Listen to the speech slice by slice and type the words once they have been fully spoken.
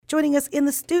Joining us in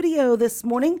the studio this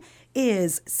morning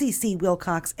is CC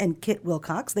Wilcox and Kit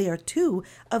Wilcox. They are two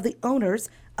of the owners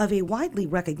of a widely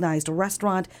recognized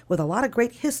restaurant with a lot of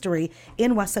great history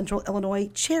in West Central Illinois,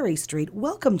 Cherry Street.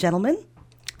 Welcome, gentlemen.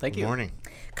 Thank you. Good morning.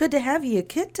 Good to have you.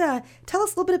 Kit, tell us a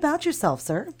little bit about yourself,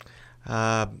 sir.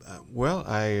 Well,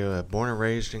 I born and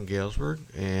raised in Galesburg,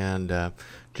 and I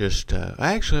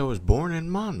was born in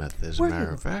Monmouth, as a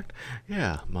matter of fact.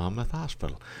 Yeah, Monmouth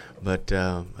Hospital. But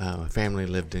my family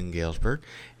lived in Galesburg,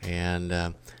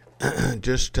 and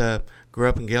just grew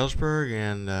up in Galesburg.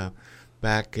 And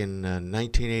back in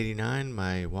 1989,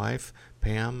 my wife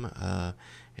Pam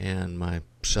and my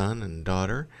son and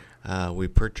daughter, we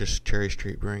purchased Cherry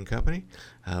Street Brewing Company.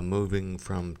 Moving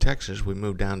from Texas, we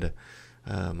moved down to.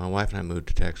 My wife and I moved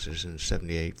to Texas in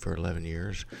 '78 for 11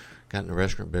 years. Got in the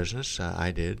restaurant business.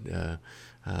 I did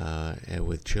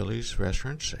with Chili's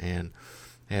restaurants, and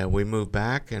we moved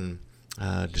back and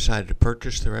decided to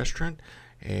purchase the restaurant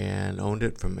and owned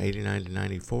it from '89 to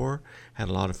 '94. Had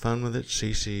a lot of fun with it.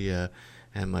 Cece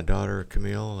and my daughter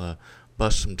Camille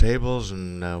bust some tables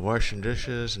and washed some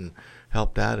dishes and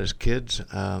helped out as kids.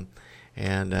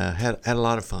 And had a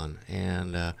lot of fun.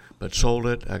 And but sold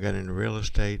it. I got into real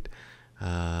estate.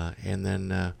 And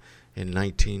then in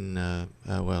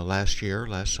last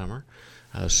summer,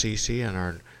 Cece and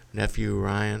our nephew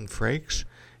Ryan Frakes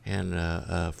and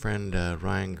a friend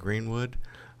Ryan Greenwood,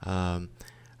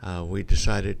 we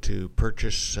decided to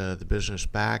purchase the business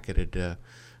back. It had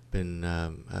been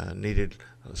needed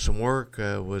some work,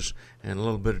 was in a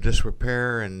little bit of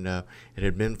disrepair, and it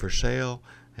had been for sale.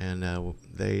 And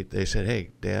they said,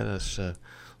 "Hey, Dad,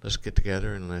 let's get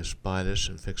together and let's buy this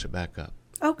and fix it back up."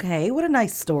 Okay, what a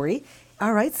nice story.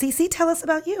 All right, Cece, tell us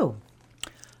about you.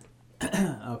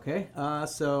 Okay,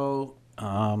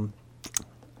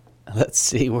 let's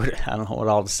see. I don't know what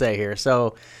all to say here.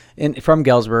 So, from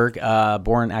Galesburg,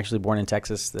 born in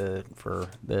Texas for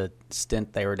the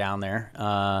stint they were down there,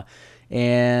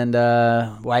 and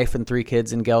wife and 3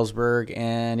 kids in Galesburg,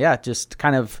 and yeah, just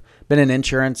kind of been in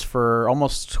insurance for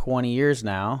almost 20 years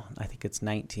now. I think it's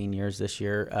 19 years this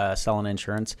year, selling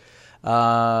insurance.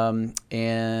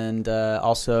 And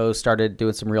also started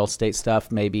doing some real estate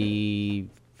stuff maybe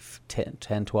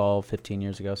 10, 12, 15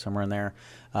 years ago, somewhere in there.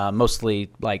 Mostly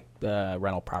like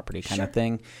rental property kind of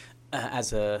thing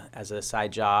as a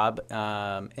side job.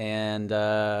 And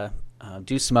have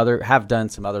done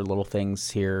some other little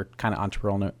things here, kind of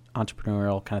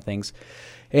entrepreneurial kind of things.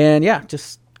 And yeah,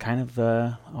 just kind of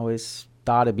always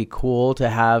thought it'd be cool to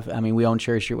have. I mean, we owned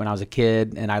Cherry Street when I was a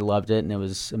kid, and I loved it, and it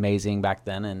was amazing back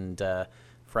then. And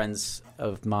friends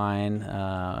of mine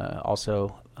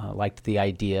also liked the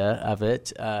idea of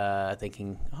it,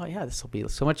 thinking, "Oh yeah, this will be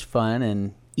so much fun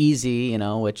and easy,"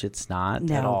 which it's not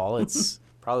at all. It's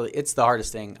the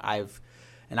hardest thing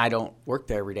and I don't work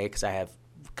there every day because I have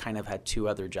kind of had 2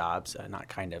 other jobs. Not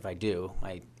kind of, I do.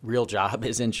 My real job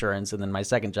is insurance, and then my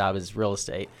second job is real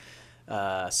estate.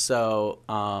 So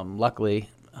luckily,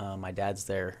 my dad's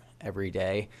there every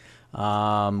day,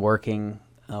 working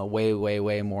way, way,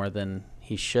 way more than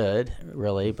he should,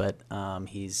 really. But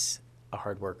he's a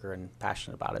hard worker and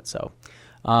passionate about it. So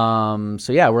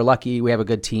yeah, we're lucky. We have a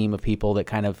good team of people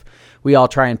that we all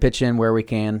try and pitch in where we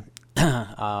can.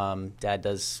 Dad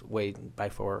does by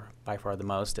far the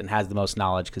most and has the most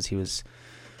knowledge because he was,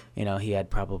 he had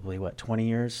probably 20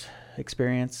 years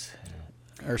experience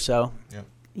or so. Yep.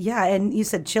 Yeah, and you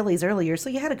said Chili's earlier, so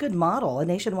you had a good model, a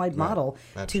nationwide model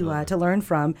to learn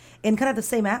from, in kind of the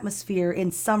same atmosphere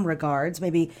in some regards,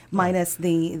 maybe minus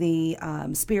the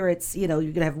spirits. You're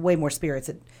going to have way more spirits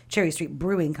at Cherry Street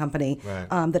Brewing Company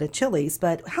than at Chili's.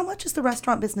 But how much has the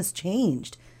restaurant business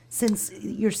changed since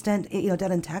your stint,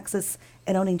 down in Texas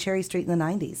and owning Cherry Street in the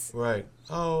 90s? Right.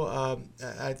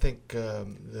 I think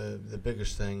the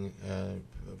biggest thing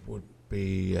would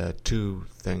be 2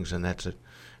 things, and that's it.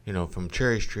 From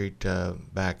Cherry Street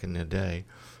back in the day,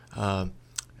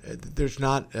 there's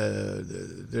not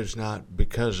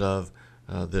because of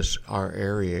our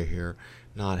area here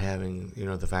not having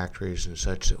the factories and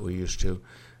such that we used to.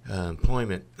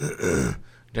 Employment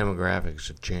demographics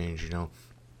have changed,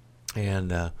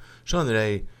 and so in the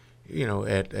day,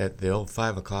 at the old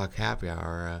 5 o'clock happy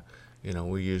hour,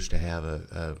 we used to have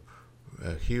a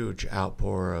huge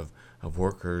outpour of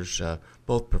workers,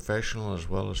 both professional as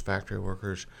well as factory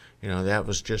workers. That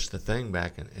was just the thing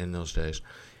back in those days,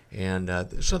 and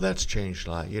so that's changed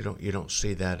a lot. You don't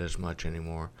see that as much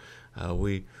anymore.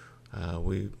 We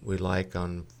like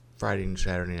on Friday and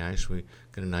Saturday nights we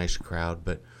get a nice crowd,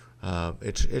 but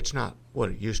it's not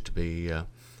what it used to be in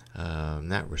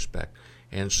that respect.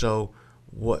 And so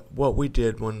what we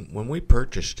did when we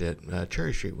purchased it,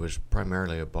 Cherry Street was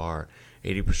primarily a bar.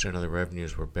 80% of the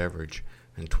revenues were beverage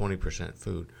and 20%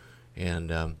 food.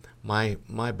 And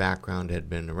my background had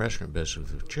been the restaurant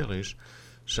business with Chili's,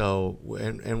 so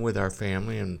and with our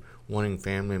family and wanting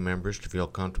family members to feel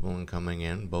comfortable in coming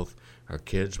in, both our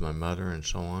kids, my mother, and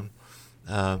so on.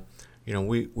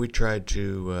 We tried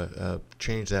to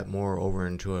change that more over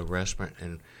into a restaurant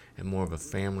and more of a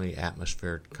family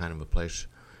atmosphere kind of a place,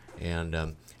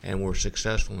 and we're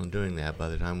successful in doing that. By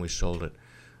the time we sold it,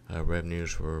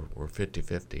 revenues were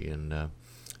 50-50, and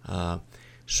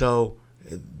so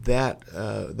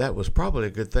that was probably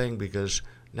a good thing, because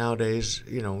nowadays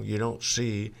you don't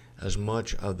see as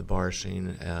much of the bar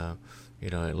scene, at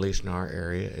least in our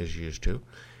area, as you used to.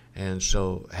 And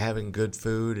so having good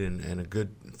food and a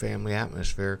good family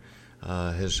atmosphere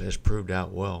has proved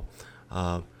out well.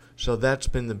 So that's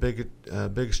been the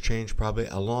biggest change, probably,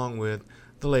 along with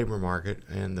the labor market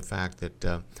and the fact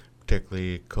that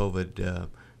particularly COVID,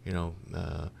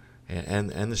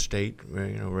 and the state,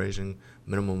 raising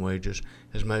minimum wages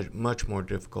has made much more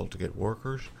difficult to get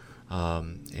workers.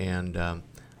 But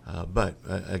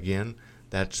again,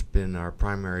 that's been our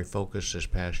primary focus this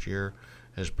past year,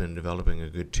 has been developing a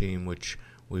good team, which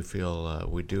we feel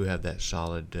we do have that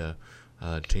solid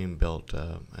team built.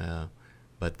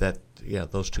 But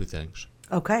those two things.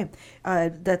 Okay.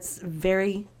 That's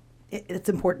it's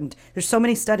important. There's so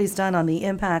many studies done on the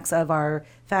impacts of our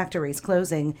factories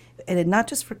closing, and not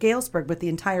just for Galesburg, but the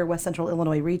entire West Central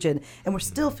Illinois region. And we're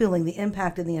still feeling the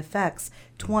impact and the effects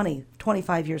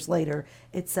 25 years later.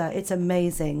 It's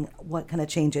amazing what kind of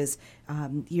changes,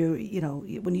 when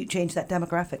you change that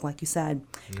demographic, like you said.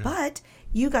 Yeah. But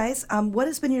you guys, what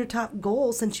has been your top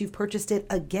goal since you've purchased it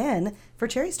again for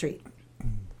Cherry Street?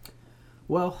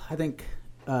 Well, I think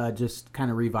just kind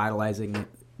of revitalizing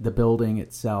the building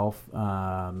itself,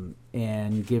 and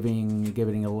giving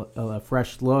a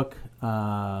fresh look,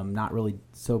 not really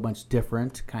so much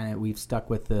different. Kind of, we've stuck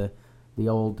with the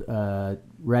old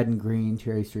red and green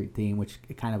Cherry Street theme, which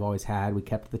it kind of always had. We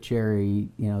kept the cherry,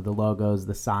 the logos,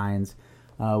 the signs.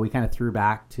 We kind of threw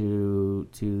back to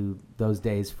those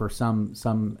days for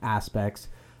some aspects.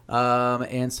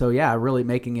 And so, really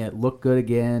making it look good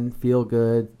again, feel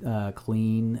good,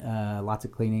 clean, lots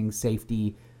of cleaning,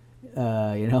 safety.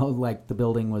 Like the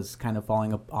building was kind of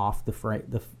falling off the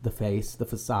face, the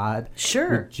facade.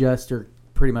 Sure. We just are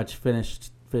pretty much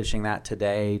finishing that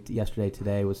today.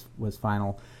 Today was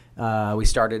final. We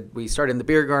started in the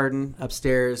beer garden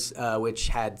upstairs, which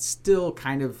had still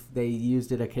kind of, they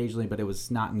used it occasionally, but it was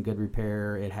not in good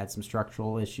repair. It had some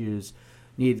structural issues,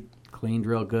 needed cleaned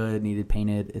real good, needed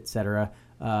painted, etc.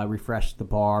 Refreshed the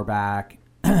bar back.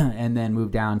 And then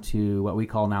moved down to what we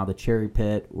call now the Cherry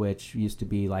Pit, which used to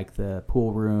be like the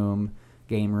pool room,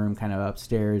 game room kind of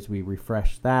upstairs. We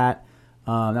refreshed that.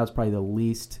 That was probably the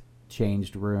least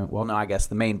changed room. Well, no, I guess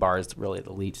the main bar is really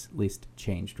the least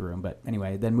changed room. But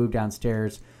anyway, then moved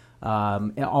downstairs.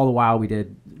 And all the while we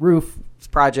did roof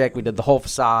project. We did the whole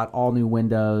facade, all new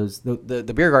windows.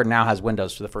 The beer garden now has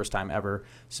windows for the first time ever.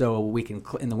 So we can,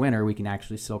 in the winter, we can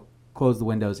actually still close the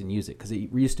windows and use it, because it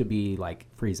used to be like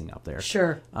freezing up there.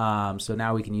 Sure. So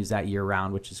now we can use that year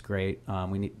round, which is great.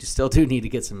 We still do need to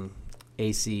get some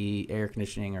AC, air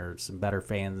conditioning, or some better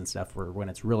fans and stuff for when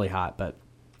it's really hot. But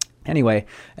anyway,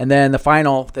 and then the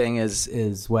final thing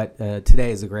is what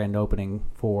today is the grand opening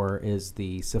for, is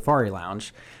the Safari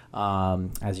Lounge.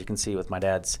 As you can see with my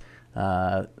dad's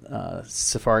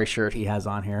safari shirt he has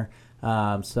on here.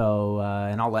 And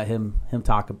I'll let him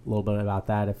talk a little bit about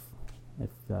that if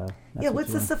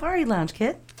what's the Safari Lounge,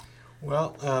 Kit?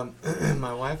 Well,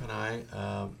 my wife and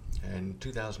I in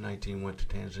 2019 went to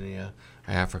Tanzania,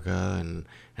 Africa,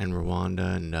 and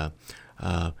Rwanda, and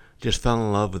just fell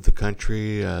in love with the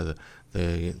country, the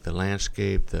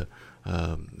landscape, the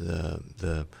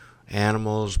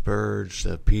animals, birds,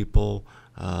 the people.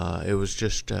 It was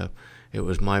just it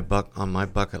was on my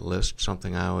bucket list,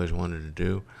 something I always wanted to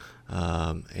do,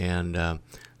 and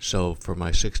so for my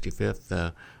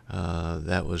 65th.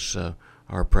 That was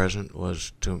our present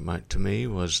was to me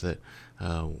was that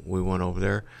we went over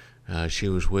there. She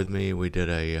was with me. We did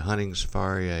a hunting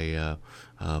safari, a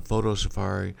photo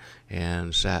safari,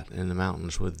 and sat in the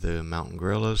mountains with the mountain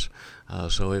gorillas.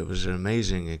 So it was an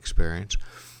amazing experience.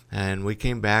 And we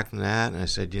came back from that, and I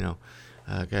said,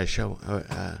 gosh,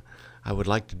 I would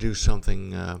like to do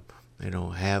something,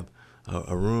 have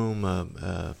a room,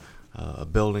 a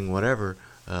building, whatever,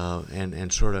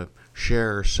 and sort of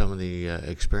share some of the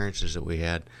experiences that we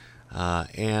had,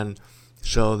 and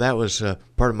so that was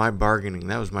part of my bargaining.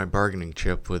 That was my bargaining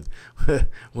chip with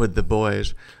with the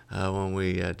boys when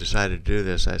we decided to do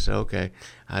this. I said, okay,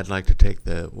 I'd like to take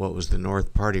what was the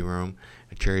North Party Room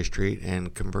Cherry Street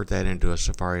and convert that into a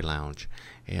safari lounge.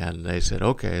 And they said,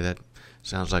 okay, that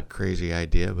sounds like a crazy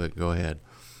idea, but go ahead.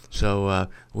 So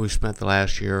we spent the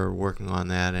last year working on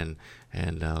that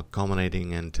and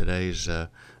culminating in today's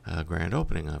grand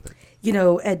opening of it. You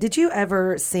know, Ed, did you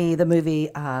ever see the movie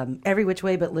Every Which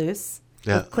Way But Loose?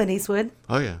 Yeah. With Clint Eastwood?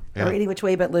 Oh, yeah. Or Any Which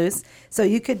Way But Loose. So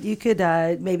you could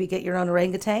maybe get your own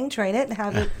orangutan, train it, and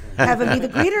have it be the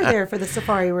greeter there for the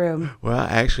safari room. Well, I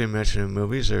actually mentioned in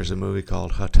movies, there's a movie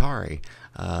called Hatari,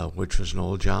 which was an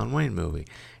old John Wayne movie.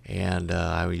 And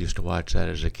I used to watch that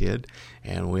as a kid,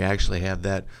 and we actually have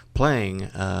that playing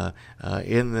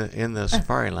in the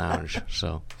safari lounge.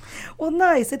 So, well,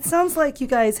 nice. It sounds like you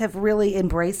guys have really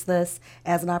embraced this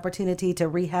as an opportunity to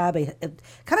rehab a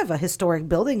kind of a historic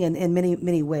building in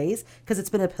many ways, because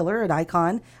it's been a pillar, an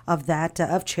icon of that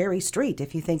of Cherry Street,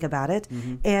 if you think about it,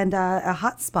 and a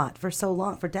hot spot for so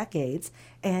long, for decades.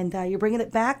 And you're bringing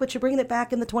it back, but you're bringing it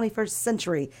back in the 21st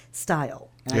century style.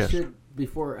 And yes.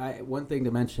 One thing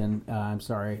to mention,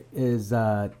 is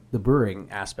the brewing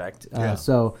aspect. Yeah.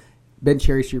 So, been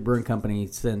Cherry Street Brewing Company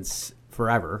since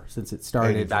forever, since it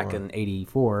started 84. back in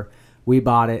 '84. We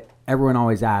bought it. Everyone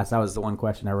always asked. That was the one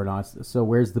question everyone asked. So,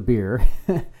 where's the beer?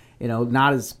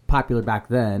 Not as popular back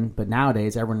then, but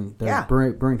nowadays there's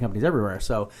brewing companies everywhere.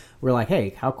 So we're like,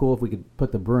 hey, how cool if we could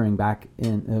put the brewing back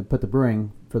in, put the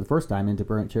brewing for the first time into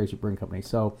Cherry Street Brewing Company.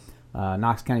 So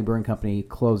Knox County Brewing Company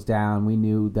closed down. We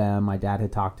knew them. My dad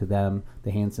had talked to them,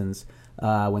 the Hansons,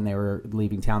 when they were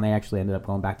leaving town. They actually ended up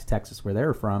going back to Texas, where they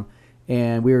were from.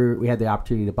 And we had the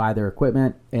opportunity to buy their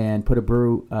equipment and put a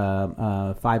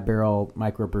 5-barrel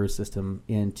microbrew system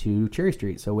into Cherry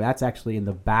Street. So that's actually in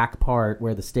the back part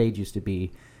where the stage used to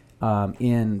be,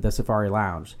 in the Safari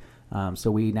Lounge.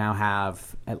 So we now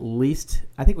have at least,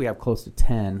 I think we have close to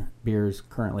 10 beers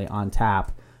currently on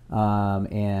tap.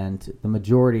 And the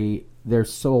majority, they're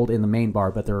sold in the main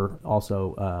bar, but they're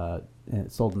also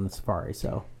sold in the Safari.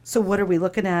 So what are we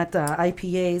looking at?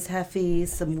 IPAs, Heffies,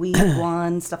 some wheat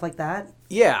blonde, stuff like that?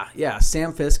 Yeah.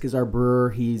 Sam Fisk is our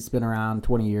brewer. He's been around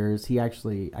 20 years. He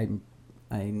actually,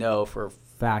 I know for a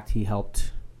fact, he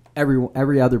helped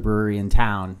every other brewery in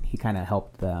town. He kind of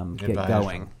helped them get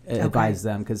going, advised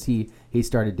them, because he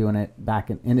started doing it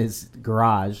back in his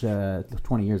garage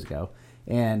 20 years ago.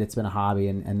 And it's been a hobby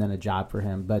and then a job for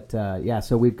him. But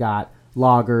so we've got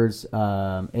lagers,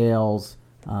 ales.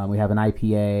 We have an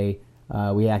IPA.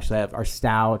 We actually have our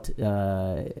stout.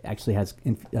 Actually has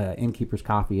innkeeper's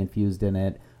coffee infused in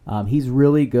it. He's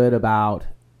really good about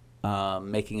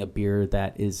making a beer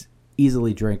that is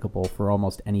easily drinkable for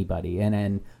almost anybody. And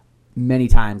then many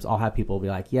times I'll have people be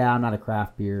like, "Yeah, I'm not a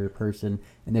craft beer person,"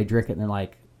 and they drink it and they're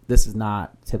like, "This is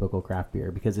not typical craft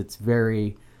beer," because it's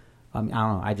very I don't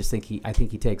know. I think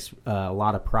he takes a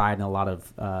lot of pride and a lot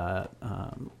of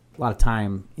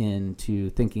time into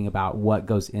thinking about what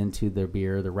goes into their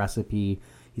beer, the recipe.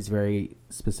 He's very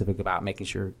specific about making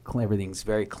sure everything's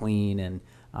very clean, and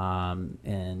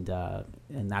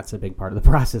that's a big part of the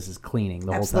process, is cleaning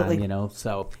the Absolutely. whole time.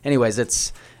 So, anyways,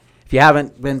 if you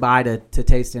haven't been by to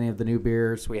taste any of the new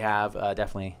beers we have,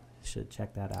 definitely should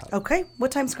check that out. Okay.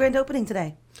 What time's grand opening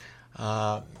today? We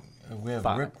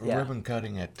have ribbon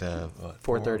cutting at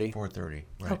 4:30. 4:30.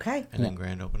 Right. Okay. And then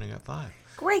grand opening at 5.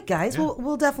 Great, guys. Yeah.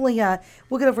 We'll definitely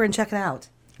we'll get over and check it out.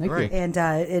 Thank Great. you.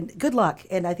 And good luck.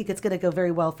 And I think it's going to go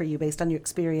very well for you based on your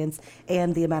experience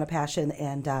and the amount of passion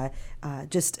and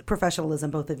just professionalism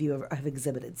both of you have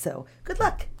exhibited. So good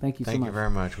luck. Thank you so much. Thank you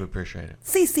very much. We appreciate it.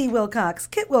 CC Wilcox,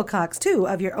 Kit Wilcox, two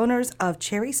of your owners of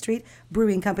Cherry Street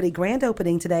Brewing Company, grand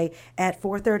opening today at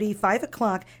 4:30, 5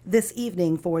 o'clock this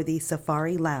evening for the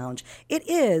Safari Lounge. It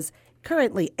is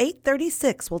currently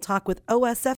 8:36. We'll talk with OSF